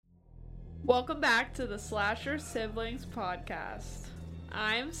Welcome back to the Slasher Siblings podcast.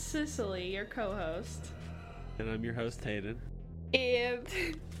 I'm Cicely, your co-host. And I'm your host, Hayden. And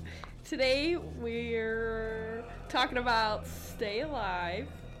today we're talking about Stay Alive,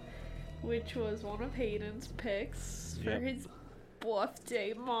 which was one of Hayden's picks for his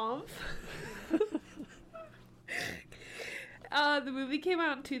birthday month. The movie came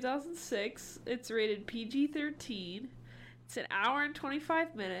out in 2006. It's rated PG-13. It's an hour and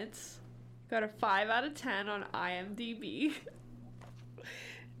 25 minutes. Got a 5 out of 10 on IMDb.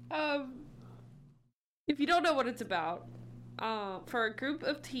 If you don't know what it's about, for a group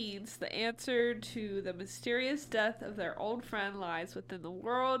of teens, the answer to the mysterious death of their old friend lies within the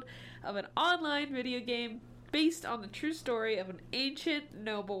world of an online video game based on the true story of an ancient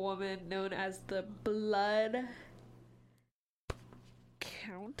noblewoman known as the Blood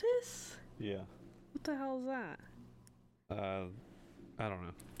Countess? Yeah. What the hell is that? I don't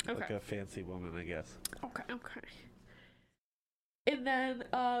know. Okay. Like a fancy woman, I guess. Okay. And then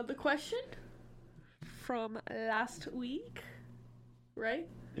the question from last week, right?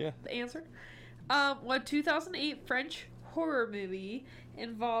 Yeah. The answer. What 2008 French horror movie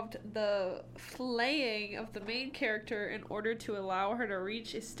involved the flaying of the main character in order to allow her to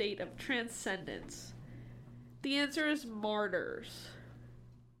reach a state of transcendence? The answer is Martyrs.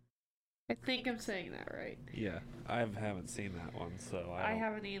 I think I'm saying that right. Yeah. I haven't seen that one, so I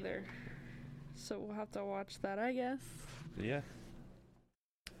haven't either. So we'll have to watch that, I guess. Yeah.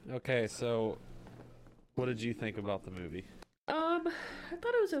 Okay, so what did you think about the movie? I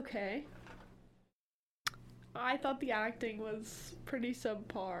thought it was okay. I thought the acting was pretty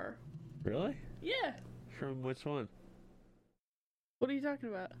subpar. Really? Yeah. From which one? What are you talking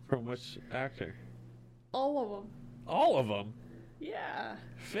about? From which actor? All of them. All of them? Yeah.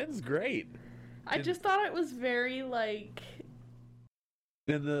 Finn's great. I just thought it was very, like...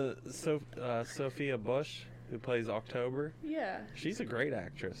 And the Sophia Bush, who plays October, Yeah. she's a great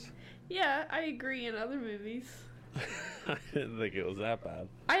actress. Yeah, I agree in other movies. I didn't think it was that bad.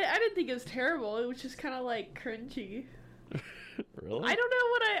 I didn't think it was terrible. It was just kind of, like, cringy. Really? I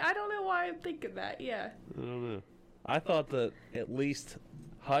don't know why I'm thinking that. Yeah. I don't know. I thought that at least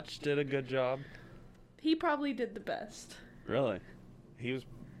Hutch did a good job. He probably did the best. Really?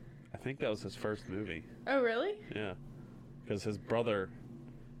 I think that was his first movie. Oh, really? Yeah. Because his brother,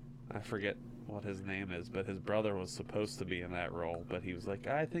 I forget what his name is, but his brother was supposed to be in that role, but he was like,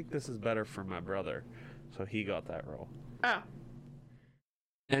 I think this is better for my brother. So he got that role. Oh.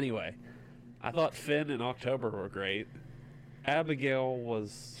 Anyway, I thought Finn and October were great. Abigail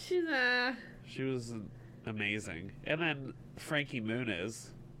was... She was amazing. And then Frankie Muniz,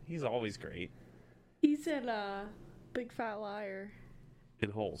 he's always great. He's in Big Fat Liar. In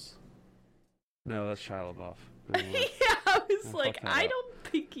Holes. No, that's Shia LaBeouf. Yeah, I was like, I don't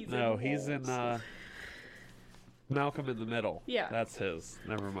think he's in No, he's Holes. in Malcolm in the Middle. Yeah. That's his.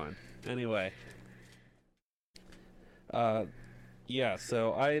 Never mind. Anyway. Yeah,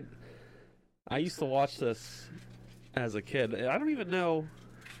 so I used to watch this as a kid. I don't even know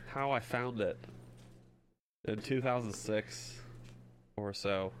how I found it. In 2006 or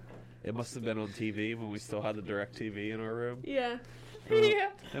so. It must have been on TV when we still had the DirecTV in our room. Yeah. Yeah.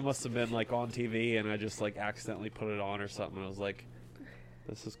 It must have been like on TV and I just like accidentally put it on or something. I was like,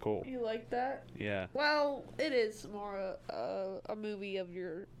 this is cool. You like that? Yeah. Well, it is more a movie of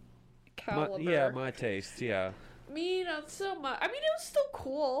your caliber. My taste, yeah. Me, not so much. I mean, it was still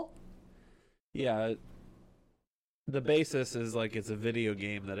cool. Yeah. The basis is like it's a video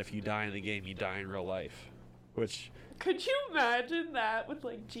game that if you die in the game, you die in real life. Which... Could you imagine that with,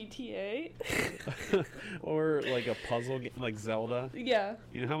 like, GTA? Or, like, a puzzle game, like Zelda. Yeah.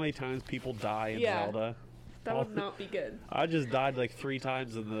 You know how many times people die in Yeah. Zelda? That would not be good. I just died, like, 3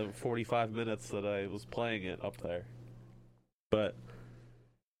 times in the 45 minutes that I was playing it up there. But,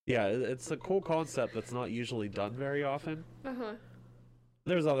 yeah, it's a cool concept that's not usually done very often. Uh-huh.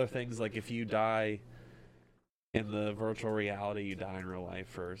 There's other things, like, if you die in the virtual reality, you die in real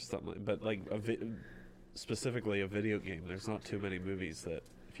life or something. But, like, specifically a video game, there's not too many movies that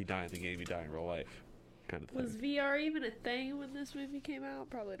if you die in the game, you die in real life kind of thing. Was VR even a thing when this movie came out?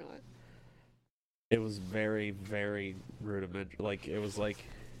 Probably not. It was very, very rudimentary. Like, it was like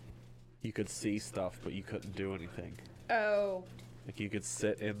you could see stuff, but you couldn't do anything. Oh. Like, you could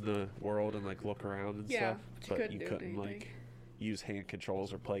sit in the world and, like, look around and stuff, but you couldn't like, use hand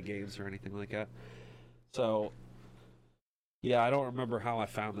controls or play games or anything like that. So... yeah, I don't remember how I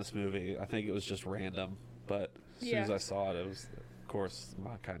found this movie. I think it was just random, but as soon as I saw it, it was, of course,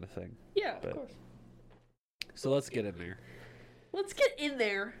 my kind of thing. Yeah, of course. So let's get in there. Let's get in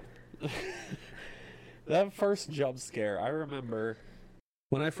there. That first jump scare, I remember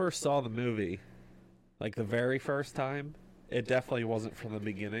when I first saw the movie, like the very first time, it definitely wasn't from the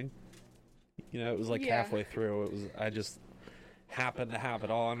beginning. You know, it was like halfway through. I just happened to have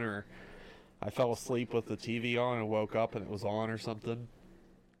it on, or I fell asleep with the TV on and woke up and it was on or something.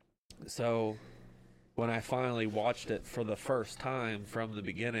 So when I finally watched it for the first time from the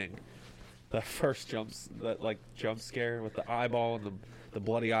beginning, that first jump scare with the eyeball and the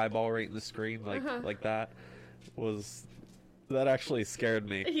bloody eyeball right in the screen, like that actually scared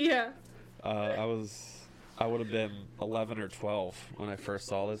me. Yeah. I would have been 11 or 12 when I first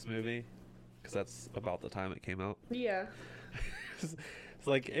saw this movie, because that's about the time it came out. Yeah. It's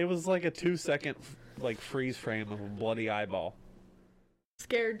like, it was like a 2-second like freeze frame of a bloody eyeball.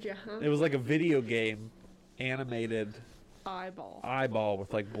 Scared you, huh? It was like a video game animated eyeball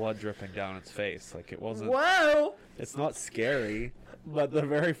with like blood dripping down its face. Like, it wasn't. Whoa! It's not scary, but the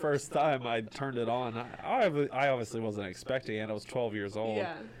very first time I turned it on, I obviously wasn't expecting it. I was 12 years old.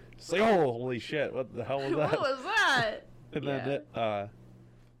 Yeah. It's like, oh, holy shit! What the hell was that? What was that? And then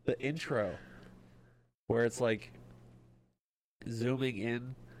the intro, where it's like zooming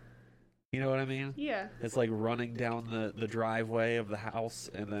in. You know what I mean? Yeah. It's like running down the driveway of the house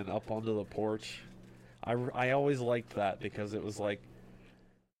and then up onto the porch. I always liked that, because it was like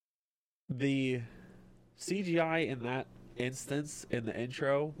the CGI in that instance in the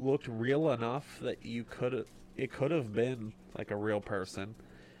intro looked real enough that it could have been like a real person,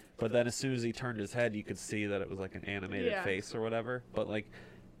 but then as soon as he turned his head, you could see that it was like an animated face or whatever. But like,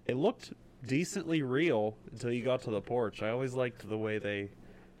 it looked decently real until you got to the porch. I always liked the way they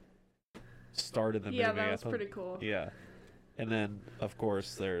started the movie. Yeah, that was pretty cool. Yeah. And then, of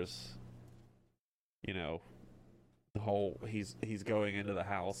course, there's, you know, the whole, he's going into the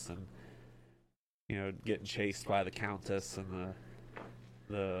house and, you know, getting chased by the Countess and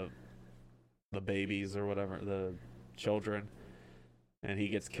the babies or whatever, the children, and he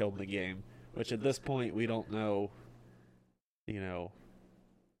gets killed in the game, which at this point we don't know, you know,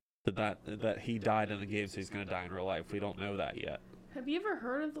 that he died in the game, so he's going to die in real life. We don't know that yet. Have you ever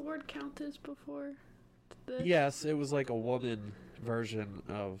heard of the word Countess before? Yes, it was like a woman version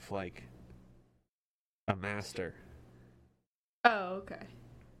of like a master. Oh, okay.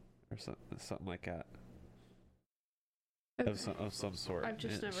 Or something like that. Okay. Of some sort. I've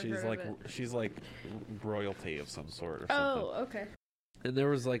just never she's heard like, of it. She's like royalty of some sort or something. Oh, okay. And there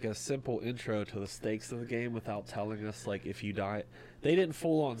was like a simple intro to the stakes of the game without telling us, like, if you die. They didn't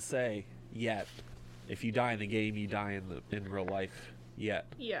full on say yet, if you die in the game, you die in real life yet.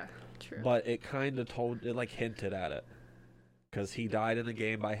 Yeah, true. But it kind of like hinted at it, because he died in the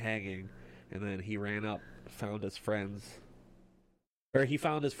game by hanging, and then he ran up, found his friends, or he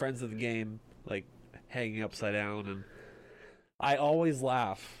found his friends in the game like hanging upside down. And I always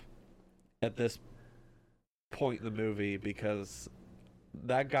laugh at this point in the movie, because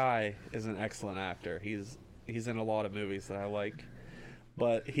that guy is an excellent actor. He's in a lot of movies that I like.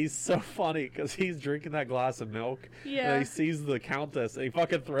 But he's so funny, because he's drinking that glass of milk. Yeah. And he sees the Countess, and he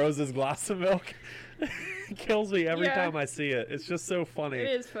fucking throws his glass of milk. It kills me every time I see it. It's just so funny.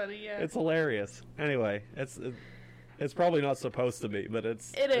 It is funny, yeah. It's hilarious. Anyway, it's probably not supposed to be, but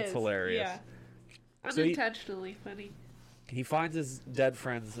it's hilarious. Yeah. Unintentionally funny. He finds his dead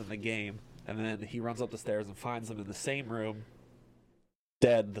friends in the game, and then he runs up the stairs and finds them in the same room,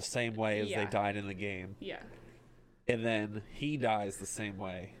 dead the same way as they died in the game. Yeah. And then he dies the same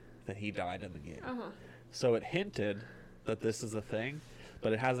way that he died in the game. Uh-huh. So it hinted that this is a thing,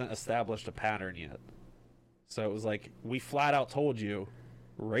 but it hasn't established a pattern yet. So it was like, we flat out told you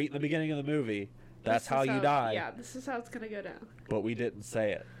right in the beginning of the movie, that's how you die. Yeah, this is how it's going to go down. But we didn't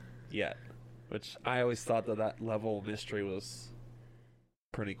say it yet, which I always thought that level of mystery was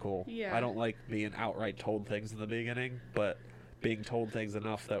pretty cool. Yeah. I don't like being outright told things in the beginning, but being told things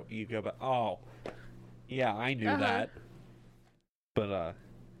enough that you go back, oh, yeah, I knew that. But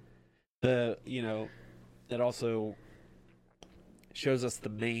it also shows us the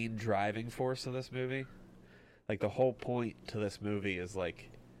main driving force of this movie. Like, the whole point to this movie is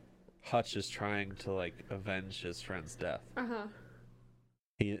like Hutch is trying to like avenge his friend's death.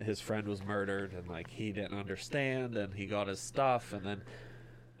 His friend was murdered, and like he didn't understand, and he got his stuff, and then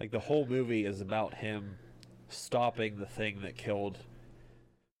like the whole movie is about him stopping the thing that killed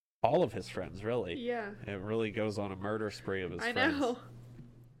all of his friends, really. Yeah. It really goes on a murder spree of his friends. I know.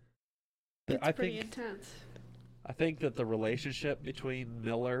 It's pretty intense. I think that the relationship between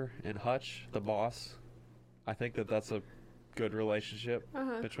Miller and Hutch, the boss, I think that that's a good relationship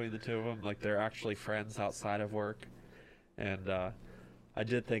between the two of them. Like, they're actually friends outside of work. And I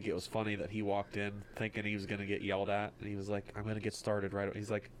did think it was funny that he walked in thinking he was going to get yelled at, and he was like, I'm going to get started right away. He's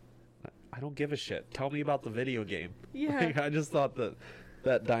like, I don't give a shit. Tell me about the video game. Yeah. Like, I just thought that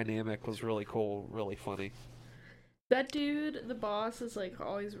that dynamic was really cool, really funny. That dude, the boss, is like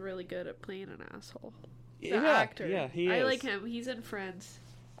always really good at playing an asshole. The Yeah, actor. yeah, he is. I like him. He's in Friends.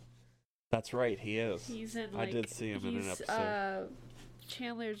 That's right, he is. He's in, I did see him in an episode.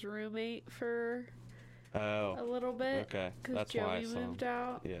 Chandler's roommate for a little bit. Okay, that's why I saw him. Moved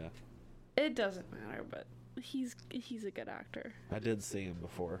out. Yeah. It doesn't matter, but he's a good actor. I did see him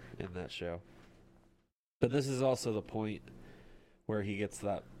before in that show. But this is also the point where he gets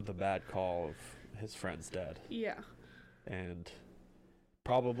the bad call of his friend's dead. Yeah. And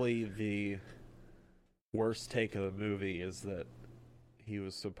probably the worst take of the movie is that he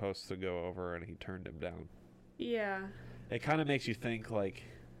was supposed to go over and he turned him down. Yeah. It kind of makes you think, like,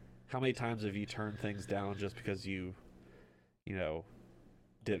 how many times have you turned things down just because you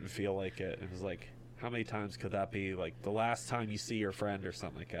didn't feel like it? And it's like, how many times could that be, like, the last time you see your friend or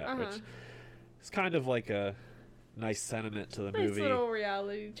something like that? Which is kind of like a nice sentiment to the movie. Nice little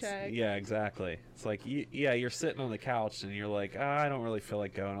reality check. Yeah, exactly. It's like, you're sitting on the couch and you're like, I don't really feel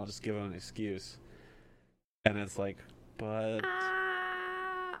like going. I'll just give him an excuse. And it's like, but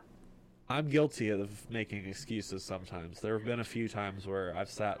I'm guilty of making excuses sometimes. There have been a few times where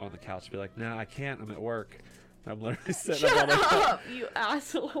I've sat on the couch and be like, nah, I can't. I'm at work. I'm literally sitting on the couch. You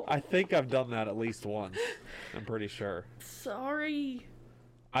asshole. I think I've done that at least once. I'm pretty sure. Sorry.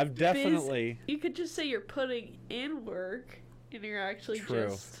 I've definitely... You could just say you're putting in work and you're actually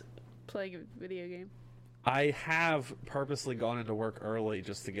just playing a video game. I have purposely gone into work early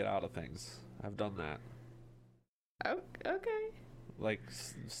just to get out of things. I've done that. Oh, okay. Like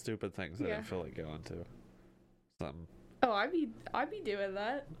stupid things that I didn't feel like going to. Something. Oh, I'd be doing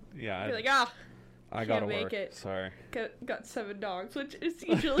that. Yeah. I'd be like, I gotta make it. Sorry. Got 7 dogs, which is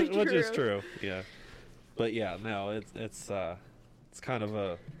usually true. Which is true. Yeah. But yeah, no, it's kind of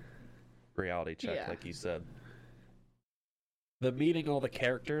a reality check, like you said. The meeting all the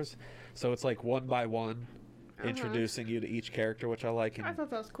characters, so it's like one by one. Introducing you to each character, which I like. And I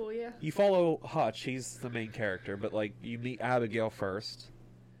thought that was cool, yeah. You follow Hutch, he's the main character, but like you meet Abigail first,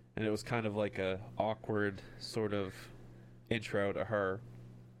 and it was kind of like a awkward sort of intro to her.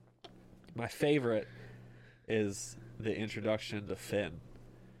 My favorite is the introduction to Finn,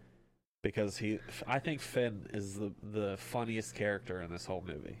 because I think Finn is the funniest character in this whole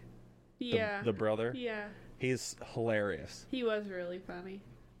movie. Yeah. The brother. Yeah. He's hilarious. He was really funny.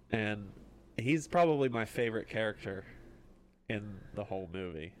 And he's probably my favorite character in the whole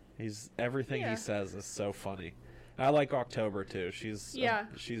movie. Everything he says is so funny. And I like October too. She's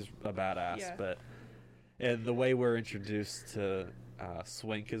a badass, but and the way we're introduced to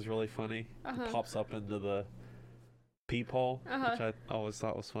Swink is really funny. He pops up into the peephole, which I always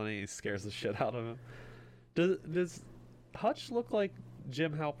thought was funny. He scares the shit out of him. Does Hutch look like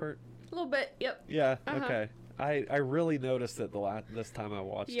Jim Halpert? A little bit, yep. Yeah, okay. I really noticed it this time I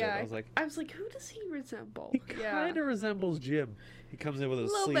watched it. I was like, who does he resemble? He kind of resembles Jim. He comes in with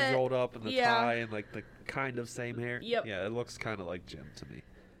his sleeves rolled up and the tie and like the kind of same hair. Yep. Yeah, it looks kind of like Jim to me.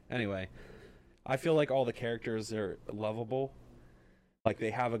 Anyway, I feel like all the characters are lovable. Like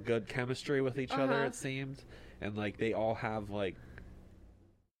they have a good chemistry with each other, it seemed. And like they all have like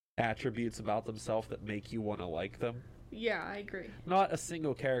attributes about themselves that make you want to like them. Yeah, I agree. Not a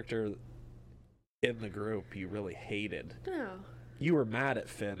single character in the group you really hated. No. You were mad at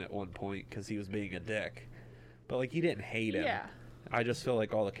Finn at one point because he was being a dick. But like you didn't hate him. Yeah. I just feel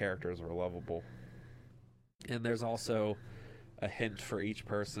like all the characters were lovable. And there's also a hint for each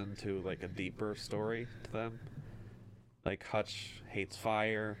person to like a deeper story to them. Like Hutch hates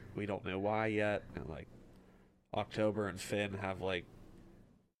fire. We don't know why yet. And like October and Finn have like,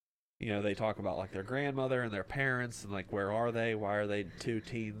 they talk about like their grandmother and their parents and like where are they? Why are they 2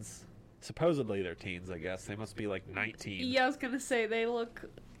 teens? Supposedly they're teens, I guess. They must be like 19. Yeah, I was gonna say they look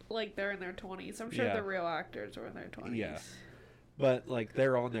like they're in their 20s. I'm sure the real actors are in their 20s. Yeah. But like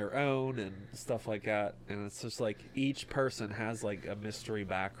they're on their own and stuff like that. And it's just like each person has like a mystery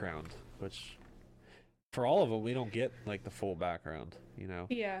background, which for all of them we don't get like the full background,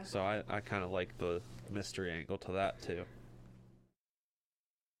 Yeah. So I kind of like the mystery angle to that too.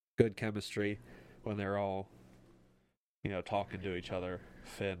 Good chemistry when they're all talking to each other,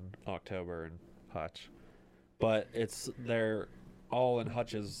 Finn, October, and Hutch. But they're all in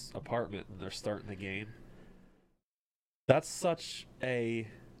Hutch's apartment and they're starting the game. That's such a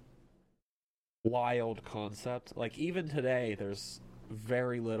wild concept. Like even today, there's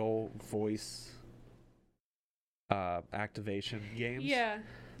very little voice activation games. Yeah,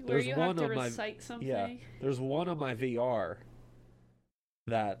 where you have to recite something. Yeah, there's one on my VR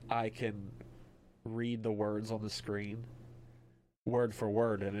that I can read the words on the screen word for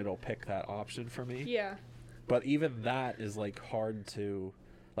word and it'll pick that option for me. Yeah. But even that is like hard to,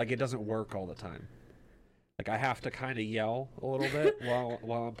 like, it doesn't work all the time. Like, I have to kind of yell a little bit while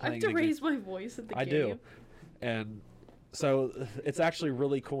I'm playing. I have to raise my voice at the game. I do. And so it's actually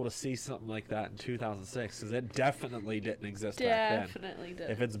really cool to see something like that in 2006, because it definitely didn't exist back then. Definitely did.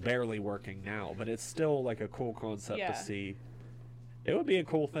 If it's barely working now, but it's still like a cool concept to see. It would be a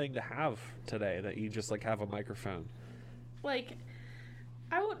cool thing to have today, that you just like have a microphone. Like,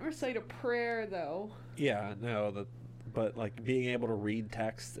 I wouldn't recite a prayer though. Yeah, no, but like being able to read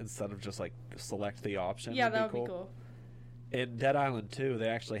text instead of just like select the option. Yeah, that would be cool. In Dead Island 2, they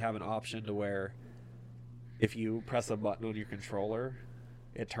actually have an option to where if you press a button on your controller,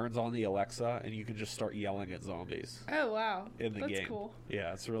 it turns on the Alexa and you can just start yelling at zombies. Oh wow. In the game. That's cool.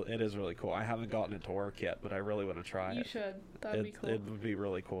 Yeah, it is really cool. I haven't gotten it to work yet, but I really want to try it. You should. That'd be cool. It would be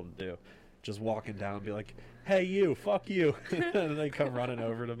really cool to do. Just walking down and be like, "Hey you, fuck you." And they come running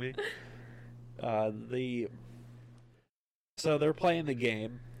over to me. So they're playing the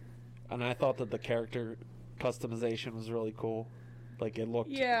game, and I thought that the character customization was really cool. Like, it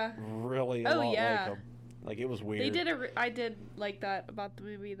looked really a lot like them. Like, it was weird. They did I did like that about the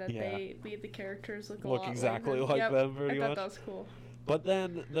movie, that they made the characters look exactly like them. Pretty much. I thought that was cool. But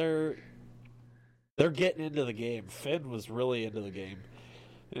then they're getting into the game. Finn was really into the game,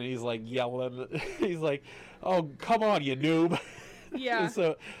 and he's like yelling. He's like, "Oh, come on, you noob!" Yeah.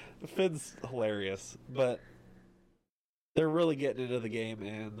 So Finn's hilarious, but they're really getting into the game,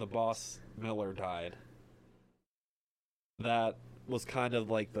 and the boss Miller died. That was kind of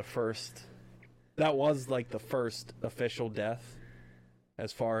like the first. That was like the first official death,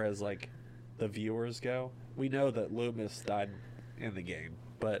 as far as like the viewers go. We know that Loomis died in the game,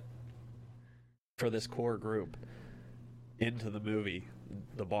 but for this core group into the movie,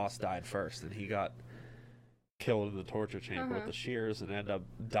 the boss died first, and he got killed in the torture chamber with the shears and ended up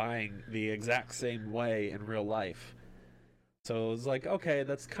dying the exact same way in real life. So it was like, okay,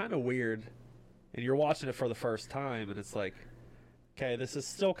 that's kind of weird, and you're watching it for the first time, and it's like, okay, this is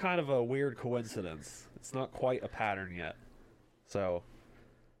still kind of a weird coincidence. It's not quite a pattern yet. So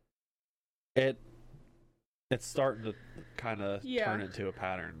it's starting to kind of turn into a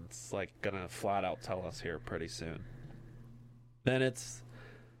pattern. It's like gonna flat out tell us here pretty soon. Then it's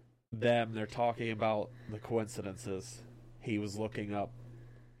them, they're talking about the coincidences. He was looking up,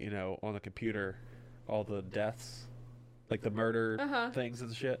 on the computer, all the deaths, like the murder things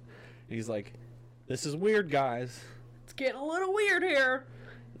and shit. And he's like, "This is weird, guys. It's getting a little weird here."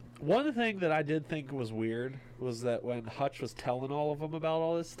 One thing that I did think was weird was that when Hutch was telling all of them about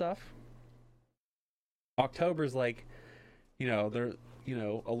all this stuff, October's like,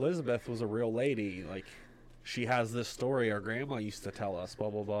 Elizabeth was a real lady. Like, she has this story our grandma used to tell us, blah,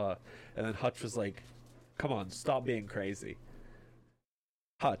 blah, blah. And then Hutch was like, "Come on, stop being crazy.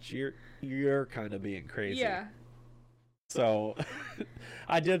 Hutch, you're kind of being crazy." Yeah. So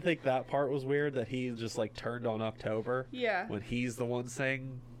I did think that part was weird, that he just like turned on October. Yeah. When he's the one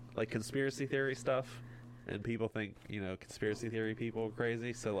saying like conspiracy theory stuff, and people think, conspiracy theory people are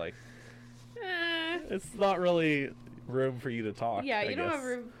crazy. So like, it's not really room for you to talk. Yeah, you don't have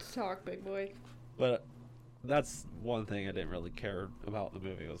room to talk, big boy. But that's one thing I didn't really care about in the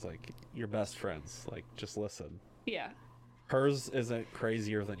movie, was like, your best friends, like, just listen. Yeah. Hers isn't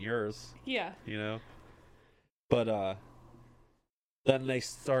crazier than yours. Yeah. But then they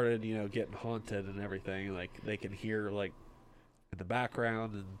started, getting haunted and everything. Like, they can hear, like, in the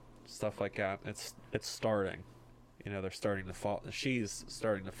background and stuff like that. It's starting. They're starting to follow. She's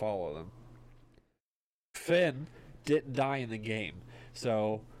starting to follow them. Finn didn't die in the game,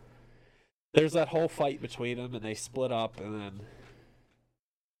 so there's that whole fight between them, and they split up, and then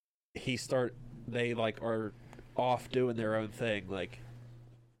they like are off doing their own thing. Like,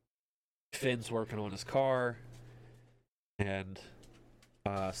 Finn's working on his car, and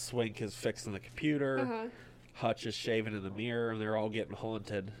Swink is fixing the computer. Hutch is shaving in the mirror, and they're all getting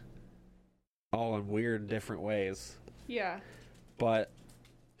haunted, all in weird, different ways. Yeah. But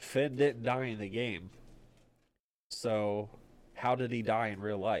Finn didn't die in the game, so how did he die in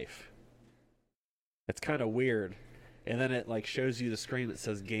real life? It's kind of weird. And then it like shows you the screen that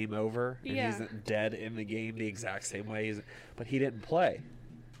says game over, and he's dead in the game the exact same way, but he didn't play.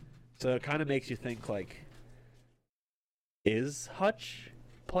 So it kind of makes you think, like, is Hutch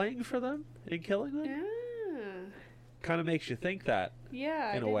playing for them and killing them? Yeah. Kind of makes you think that.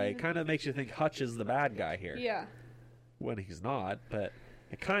 Yeah. In a way. Kind of makes you think Hutch is the bad guy here. Yeah. When he's not, but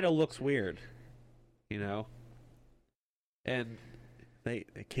it kind of looks weird, And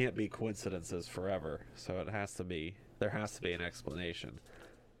it can't be coincidences forever, so there has to be an explanation.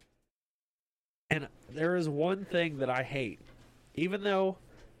 And there is one thing that I hate. Even though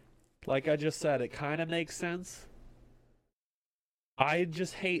like I just said, it kind of makes sense. I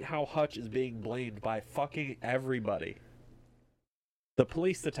just hate how Hutch is being blamed by fucking everybody. The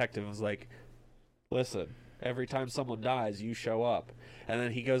police detective was like, listen, every time someone dies, you show up. And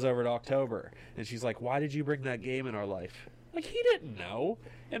then he goes over to October, and she's like, why did you bring that game in our life? Like, he didn't know.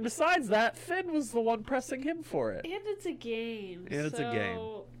 And besides that, Finn was the one pressing him for it. And it's a game. And it's a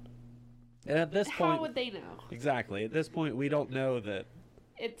game. And at this point... How would they know? Exactly. At this point, we don't know that...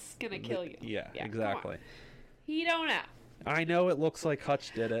 It's gonna kill you. Yeah, exactly. He don't know. I know it looks like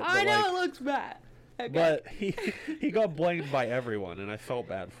Hutch did it. I know it looks bad. Okay. But he got blamed by everyone, and I felt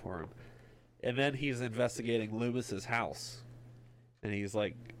bad for him. And then he's investigating Loomis's house. And he's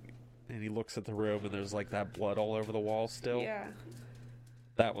like... And he looks at the room, and there's like that blood all over the wall still. Yeah.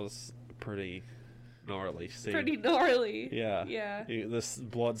 That was pretty gnarly scene. Pretty gnarly. Yeah. Yeah. This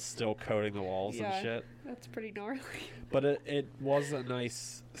blood's still coating the walls and shit. That's pretty gnarly. But it was a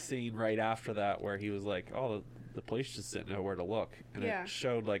nice scene right after that where he was like, oh, the police just didn't know where to look. And it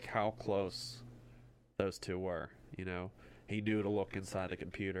showed like how close those two were, you know. He knew to look inside the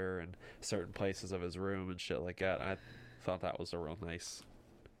computer and certain places of his room and shit like that. I thought that was a real nice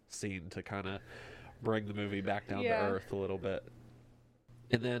scene to kind of bring the movie back down to earth a little bit.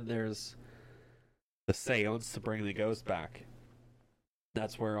 And then there's the seance to bring the ghost back.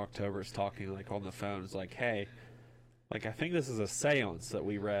 That's where October's talking like on the phone. It's like, hey, like I think this is a seance that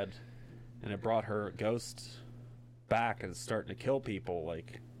we read, and it brought her ghost back and it's starting to kill people.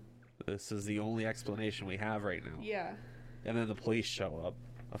 Like, this is the only explanation we have right now. Yeah. And then the police show up,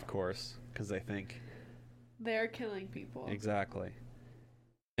 of course, because they think they're killing people. Exactly.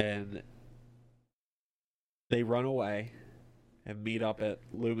 And they run away and meet up at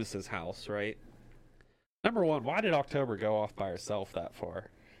Loomis's house, right? Number one, why did October go off by herself that far?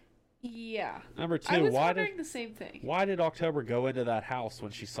 Yeah. Number two, I was wondering the same thing. Why did October go into that house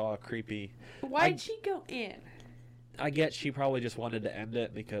when she saw a creepy... Why'd she go in? I get she probably just wanted to end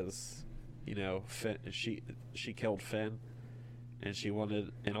it because, you know, Finn, she killed Finn.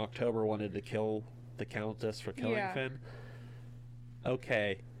 And October wanted to kill the Countess for killing Finn.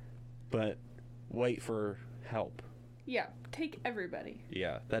 Okay, but wait for help. Yeah, take everybody.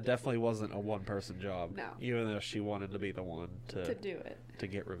 Yeah, that definitely wasn't a one-person job. No. Even though she wanted to be the one to do it. To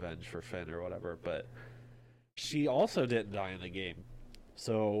get revenge for Finn or whatever. But she also didn't die in the game.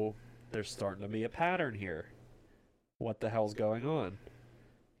 So there's starting to be a pattern here. What the hell's going on?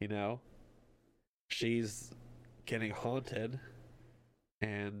 You know? She's getting haunted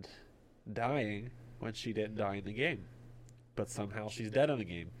and dying when she didn't die in the game. But somehow she's dead in the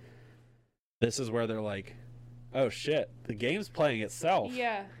game. This is where they're like, oh shit, the game's playing itself.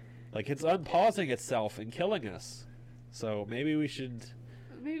 Yeah. Like, it's unpausing itself and killing us. So maybe we should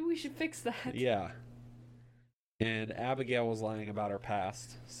fix that. Yeah. And Abigail was lying about her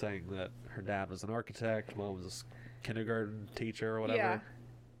past, saying that her dad was an architect, mom was a kindergarten teacher or whatever. Yeah.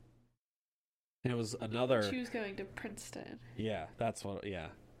 And it was another... She was going to Princeton. Yeah, that's what... Yeah.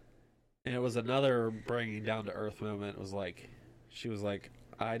 And it was another bringing down to earth moment. It was like... She was like,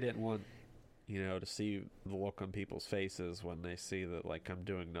 I didn't want, you know, to see the look on people's faces when they see that, like, I'm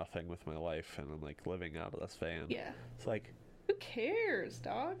doing nothing with my life and I'm, like, living out of this van. Yeah. It's like... Who cares,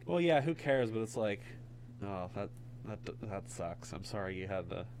 dog? Well, yeah, who cares? But it's like... Oh, that sucks. I'm sorry you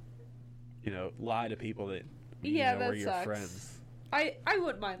had to, you know, lie to people that were your sucks. Friends. I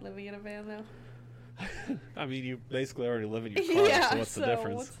wouldn't mind living in a van though. I mean, you basically already live in your car, so what's the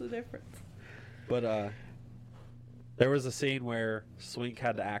difference? What's the difference? But there was a scene where Swink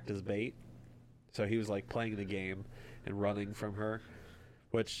had to act as bait, so he was like playing the game and running from her,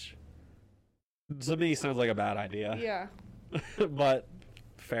 which to me sounds like a bad idea. Yeah. But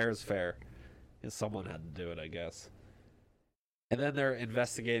fair is fair. And someone had to do it, I guess. And then they're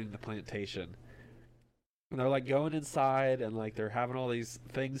investigating the plantation. And they're like going inside and like they're having all these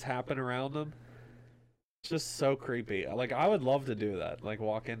things happen around them. It's just so creepy. Like, I would love to do that. Like,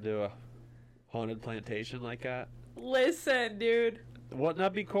 walk into a haunted plantation like that. Listen, dude. Wouldn't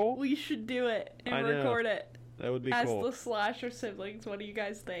that be cool? We should do it and record it. That would be cool. As the Slasher siblings, what do you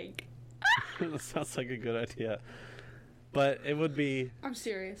guys think? That sounds like a good idea. But it would be... I'm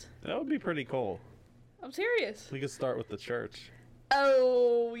serious. That would be pretty cool. I'm serious. We could start with the church.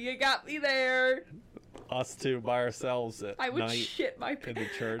 Oh, you got me there. Us two by ourselves at night. I would shit my pants. In the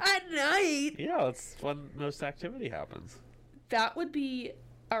church. At night? Yeah, that's when most activity happens. That would be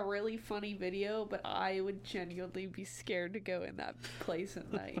a really funny video, but I would genuinely be scared to go in that place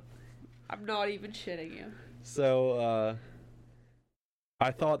at night. I'm not even shitting you. So,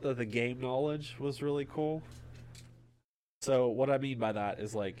 I thought that the game knowledge was really cool. So what I mean by that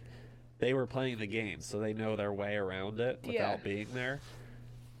is, like, they were playing the game, so they know their way around it without being there.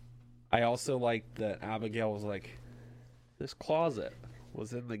 I also liked that Abigail was like, this closet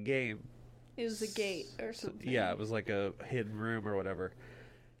was in the game. It was a gate or something. Yeah, it was like a hidden room or whatever.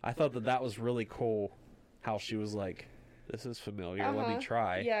 I thought that was really cool, how she was like, this is familiar, let me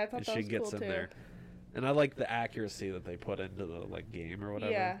try. Yeah, I thought and that she was gets cool in too. there. And I like the accuracy that they put into the like game or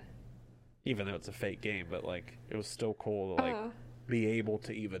whatever. Yeah. Even though it's a fake game, but like it was still cool to like be able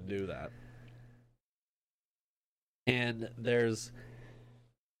to even do that. And there's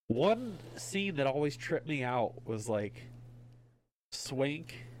one scene that always tripped me out was like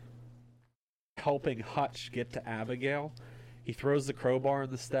Swink helping Hutch get to Abigail. He throws the crowbar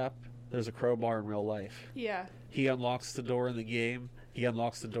in the step. There's a crowbar in real life. Yeah. He unlocks the door in the game. He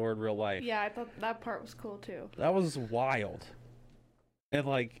unlocks the door in real life. Yeah, I thought that part was cool too. That was wild. And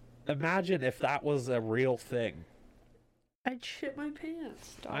like, imagine if that was a real thing. I'd shit my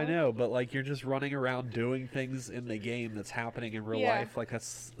pants, dog. I know, but like you're just running around doing things in the game that's happening in real life. Like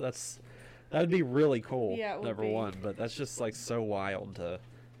that would be really cool. Yeah, it would number be. one, but that's just like so wild to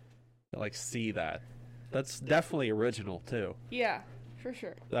like see that. That's definitely original too. Yeah, for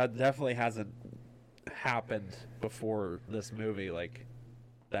sure. That definitely hasn't happened before this movie, like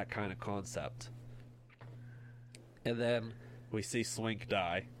that kind of concept. And then we see Swink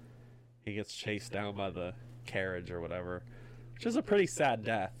die. He gets chased down by the carriage or whatever, which is a pretty sad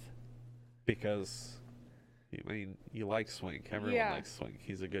death because I mean you like Swink. Everyone likes Swink.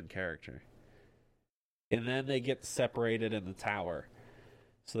 He's a good character. And then they get separated in the tower.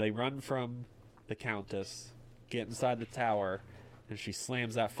 So they run from the Countess, get inside the tower, and she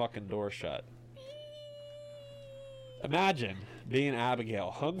slams that fucking door shut. Imagine being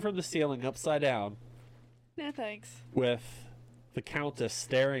Abigail, hung from the ceiling upside down. No thanks. With the Countess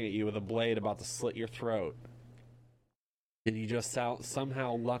staring at you with a blade about to slit your throat. And you just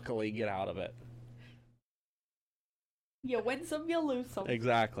somehow luckily get out of it. You win some, you lose some.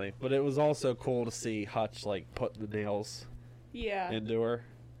 Exactly. But it was also cool to see Hutch like putting the nails into her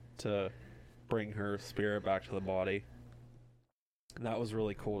to bring her spirit back to the body. And that was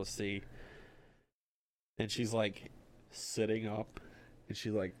really cool to see. And she's like sitting up and she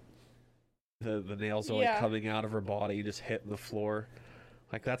like the nails are like coming out of her body, just hitting the floor.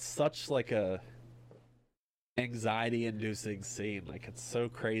 Like that's such like a anxiety inducing scene. Like it's so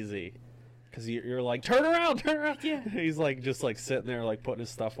crazy because you're like turn around. Yeah. He's like just like sitting there like putting his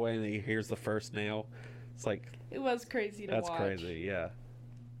stuff away and then he hears the first nail. It's like it was crazy to watch. That's crazy, yeah.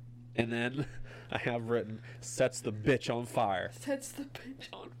 And then I have written sets the bitch on fire. Sets the bitch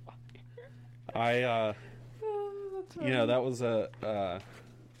on fire. That's right. You know, that was a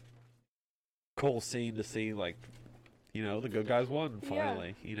cool scene to see, like, you know, the good guys won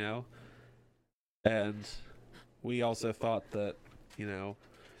finally, you know? And we also thought that, you know,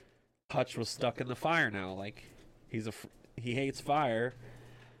 Hutch was stuck in the fire now. Like, he hates fire,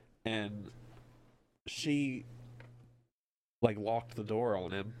 and she, like, locked the door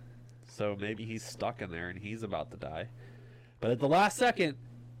on him. So maybe he's stuck in there and he's about to die. But at the last second,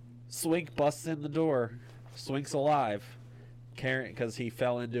 Swink busts in the door. Swink's alive, because he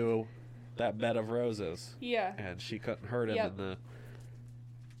fell into that bed of roses. Yeah. And she couldn't hurt him in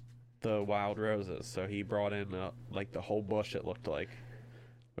the wild roses. So he brought in like the whole bush, it looked like,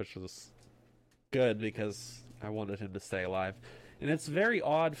 which was good because I wanted him to stay alive. And it's very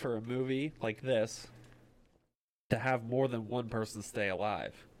odd for a movie like this to have more than one person stay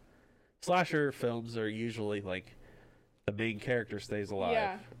alive. Slasher films are usually like the main character stays alive.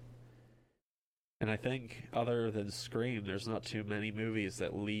 Yeah. And I think other than Scream, there's not too many movies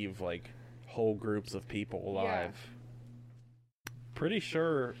that leave like whole groups of people alive. Yeah. Pretty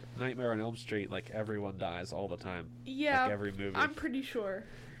sure Nightmare on Elm Street, like everyone dies all the time. Yeah. Like every movie. I'm pretty sure.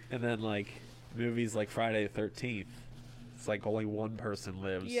 And then like movies like Friday the 13th, it's like only one person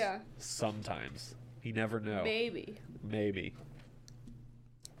lives. Yeah. Sometimes. You never know. Maybe.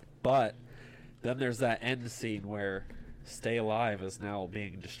 But then there's that end scene where Stay Alive is now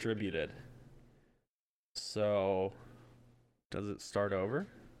being distributed. So, does it start over?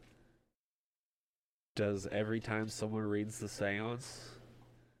 Does every time someone reads the seance,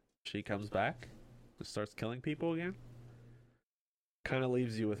 she comes back and starts killing people again? Kind of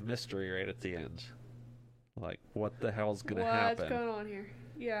leaves you with mystery right at the end. Like, what the hell's gonna happen? What's going on here?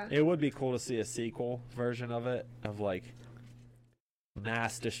 Yeah. It would be cool to see a sequel version of it, of like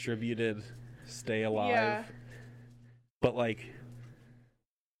mass distributed Stay Alive. Yeah. But like,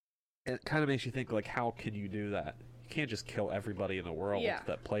 it kind of makes you think, like, how can you do that? You can't just kill everybody in the world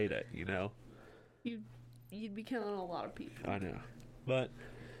that played it, you know? You'd be killing a lot of people. I know. But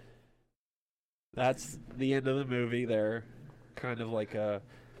that's the end of the movie there. Kind of like a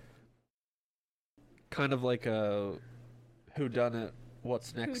whodunit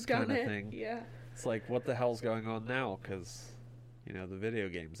what's next kind of thing. Yeah. It's like, what the hell's going on now? Because, you know, the video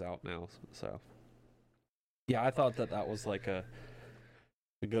game's out now. So, yeah, I thought that was like a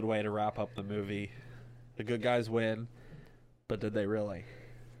good way to wrap up the movie. The good guys win, but did they really?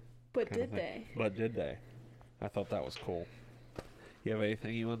 But did they? But did they? I thought that was cool. You have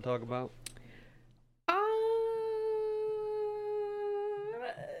anything you want to talk about?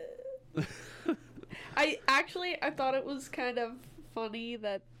 I thought it was kind of funny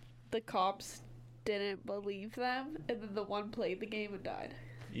that the cops didn't believe them, and then the one played the game and died.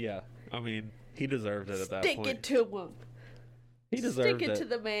 Yeah, I mean, he deserved it at that point. Stick it to him. He deserved it. Stick it to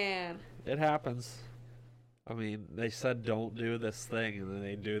the man. It happens. I mean, they said don't do this thing, and then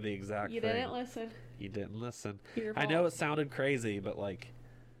they do the exact thing. You didn't listen. You didn't listen. I know it sounded crazy, but like,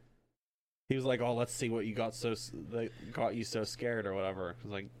 he was like, "Oh, let's see what you got that got you so scared or whatever." I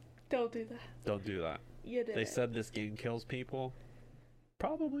was like, "Don't do that. Don't do that." You did. They said this game kills people.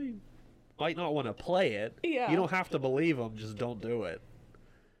 Probably might not want to play it. Yeah. You don't have to believe them. Just don't do it.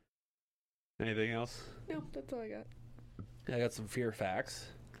 Anything else? No, that's all I got. I got some fear facts.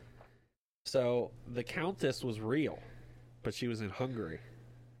 So the Countess was real, but she was in Hungary.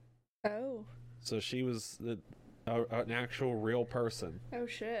 Oh. So she was an actual real person. Oh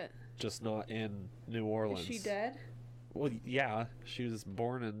shit. Just not in New Orleans. Is she dead? Well, yeah, she was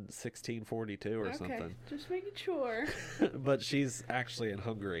born in 1642 or something. Just making sure. But she's actually in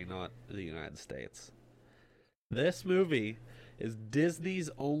Hungary, not the United States. This movie is Disney's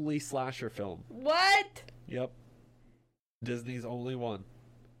only slasher film. What? Yep. Disney's only one.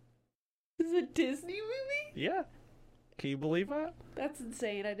 This is a Disney movie? Yeah. Can you believe that? That's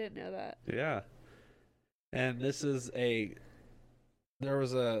insane. I didn't know that. Yeah. And this is the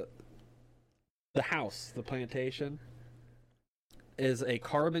house, the plantation, is a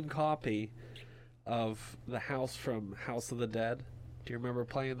carbon copy of the house from House of the Dead. Do you remember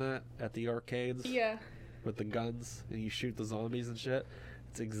playing that at the arcades? Yeah. With the guns and you shoot the zombies and shit?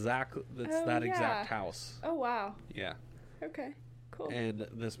 It's exact house. Oh wow. Yeah. Okay. Cool. And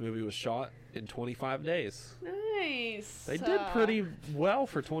this movie was shot in 25 days. Nice. They did pretty well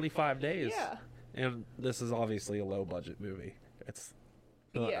for 25 days. Yeah. And this is obviously a low budget movie. It's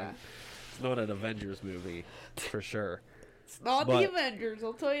not an Avengers movie for sure. It's not the Avengers,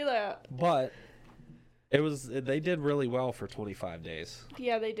 I'll tell you that. But they did really well for 25 days.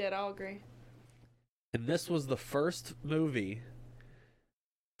 Yeah, they did. I'll agree. And this was the first movie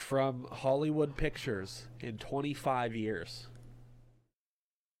from Hollywood Pictures in 25 years.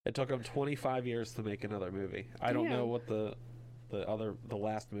 It took them 25 years to make another movie. I don't know what the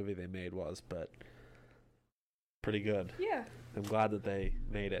last movie they made was, but pretty good. Yeah. I'm glad that they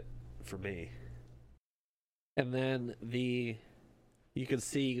made it for me. And then you could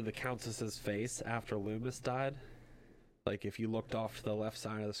see the Countess's face after Loomis died. Like if you looked off to the left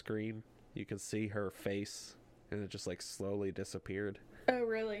side of the screen, you could see her face, and it just like slowly disappeared. Oh,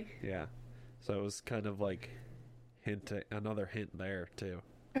 really? Yeah. So it was kind of like another hint there too.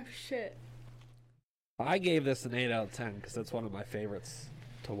 Oh shit. I gave this an 8 out of 10 because it's one of my favorites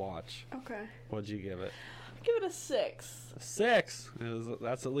to watch. Okay. What'd you give it? I'll give it a 6. A 6?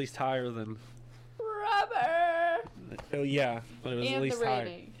 That's at least higher than... Rubber! Oh, yeah. But it was at least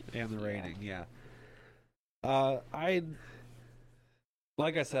higher. And the rating, yeah.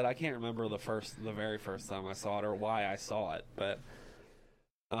 Like I said, I can't remember the very first time I saw it or why I saw it, but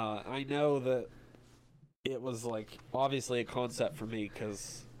I know that it was like obviously a concept for me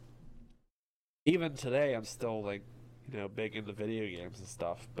because even today I'm still like, you know, big into video games and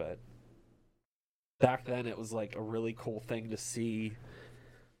stuff, but back then it was like a really cool thing to see.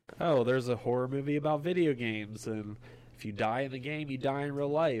 Oh, there's a horror movie about video games, and if you die in the game, you die in real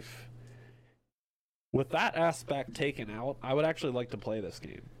life. With that aspect taken out, I would actually like to play this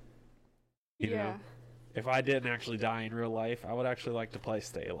game. You know? If I didn't actually die in real life, I would actually like to play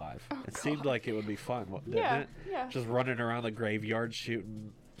Stay Alive. Oh, it seemed like it would be fun, didn't it? Yeah. Just running around the graveyard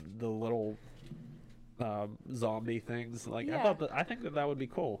shooting the little zombie things. Like I think that would be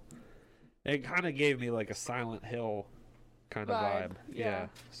cool. It kind of gave me like a Silent Hill kind of vibe. Yeah.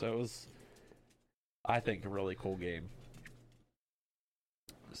 So it was, I think, a really cool game.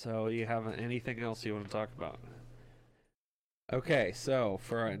 So you have anything else you want to talk about? Okay, so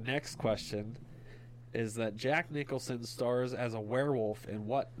for our next question is that Jack Nicholson stars as a werewolf in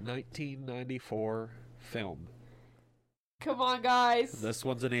what 1994 film? Come on, guys. This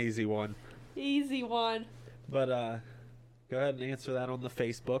one's an easy one. Easy one. But go ahead and answer that on the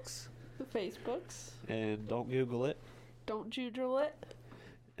Facebooks. The Facebooks. And don't Google it. Don't Judril it.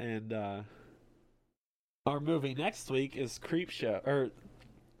 And our movie next week is Creepshow or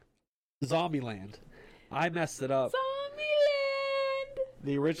Zombieland. I messed it up.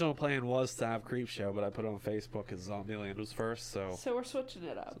 The original plan was to have Creepshow, but I put it on Facebook because Zombieland was first, so we're switching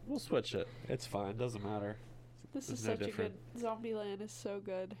it up. We'll switch it. It's fine. Doesn't matter. This is such a good... Zombieland is so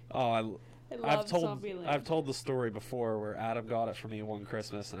good. Oh, I've told Zombieland. I've told the story before where Adam got it for me one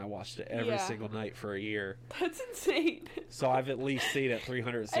Christmas, and I watched it every single night for a year. That's insane. So I've at least seen it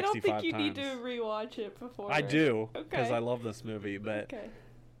 365 times. I don't think you need to rewatch it before. I do, because I love this movie, but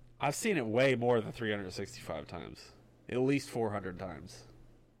I've seen it way more than 365 times. At least 400 times.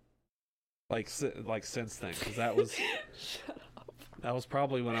 Like since then, because that was Shut up. That was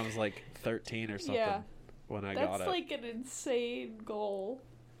probably when I was like 13 or something when I got it. That's like an insane goal.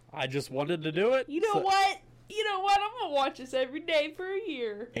 I just wanted to do it. You know what? I'm gonna watch this every day for a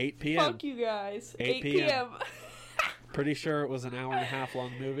year. 8 p.m. Fuck you guys. 8 p.m. Pretty sure it was an hour and a half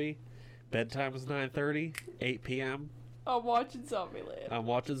long movie. Bedtime was 9:30. 8 p.m. I'm watching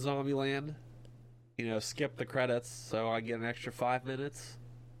Zombieland. Skip the credits so I get an extra 5 minutes.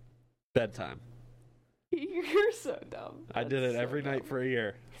 Bedtime. You're so dumb. I did it every night for a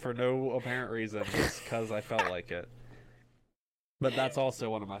year for no apparent reason, just because I felt like it. But that's also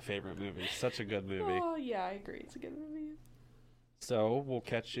one of my favorite movies. Such a good movie. Oh, yeah, I agree. It's a good movie. So, we'll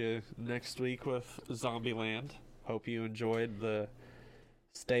catch you next week with Zombieland. Hope you enjoyed the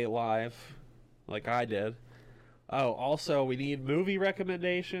Stay Alive like I did. Oh, also, we need movie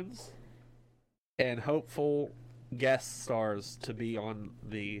recommendations and hopeful guest stars to be on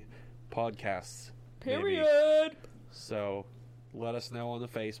the podcast. Period. Maybe. So, let us know on the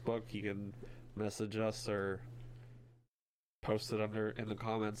Facebook. You can message us or post it in the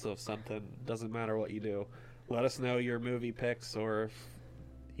comments of something. Doesn't matter what you do. Let us know your movie picks, or if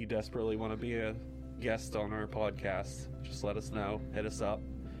you desperately want to be a guest on our podcast, just let us know. Hit us up.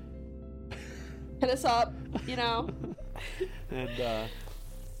 And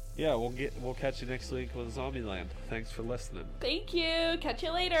we'll catch you next week with Zombieland. Thanks for listening. Thank you. Catch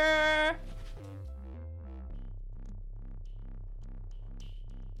you later.